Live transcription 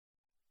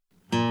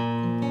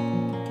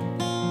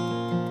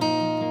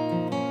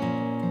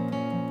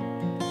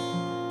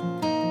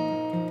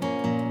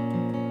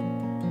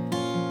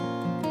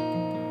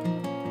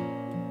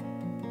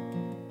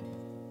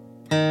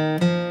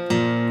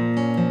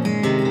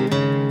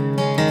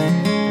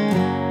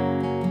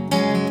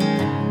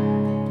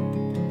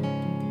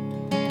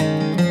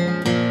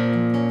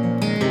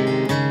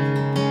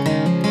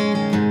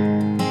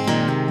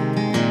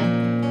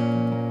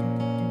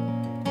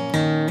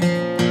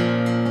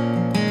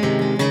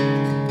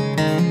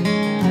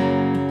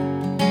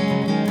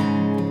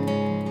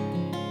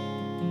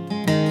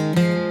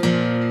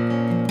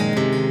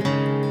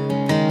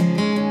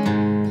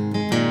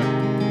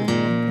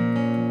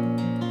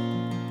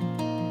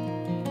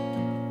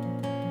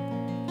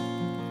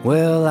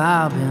Well,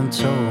 I've been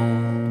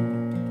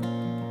told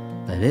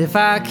that if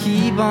I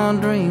keep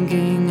on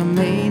drinking, I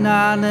may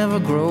not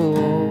never grow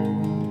old.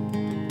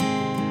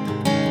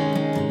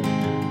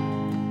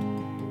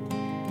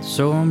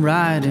 So I'm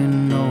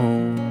writing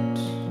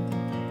notes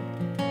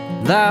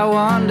that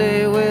one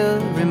day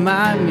will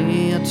remind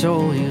me I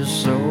told you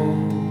so.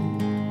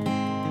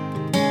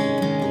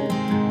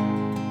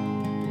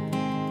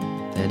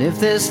 That if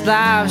this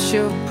life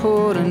should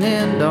put an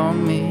end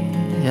on me,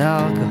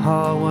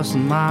 alcohol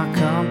wasn't my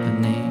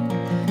company.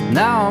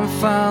 Now I'm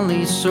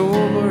finally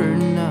sober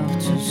enough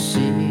to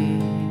see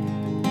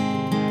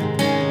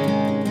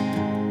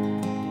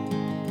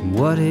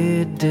what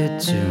it did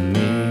to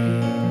me.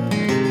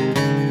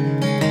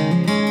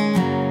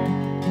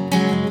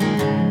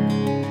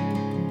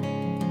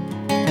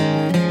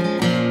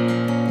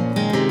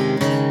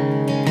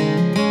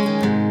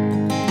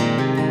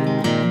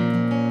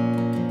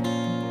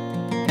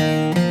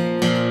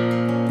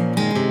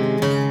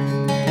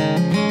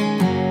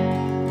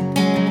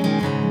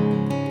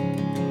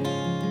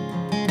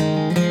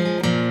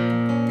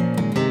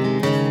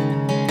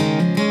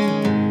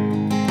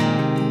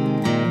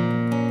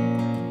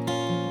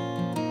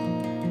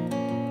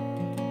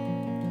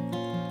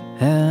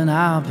 And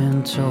I've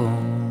been told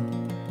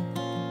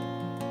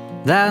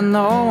that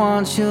no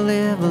one should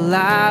live a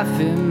life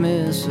in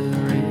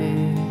misery.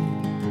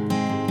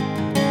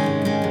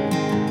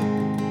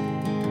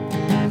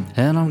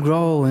 And I'm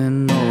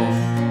growing old,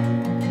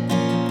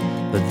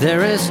 but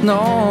there is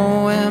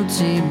no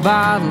empty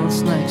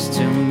bottles next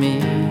to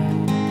me.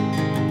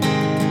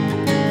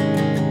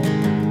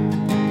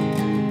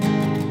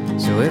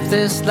 So if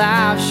this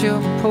life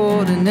should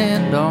put an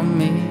end on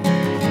me,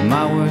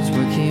 my words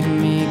will keep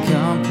me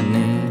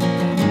company.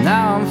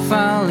 Now I'm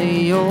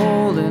finally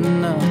old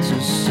enough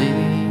to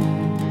see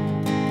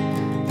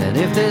that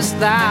if this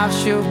life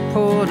should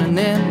put an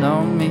end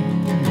on me,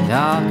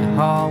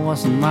 alcohol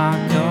wasn't my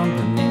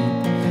company.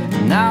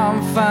 Now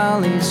I'm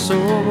finally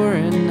sober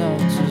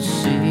enough to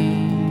see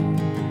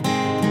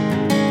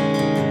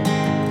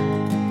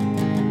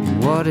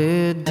what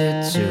it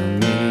did to me.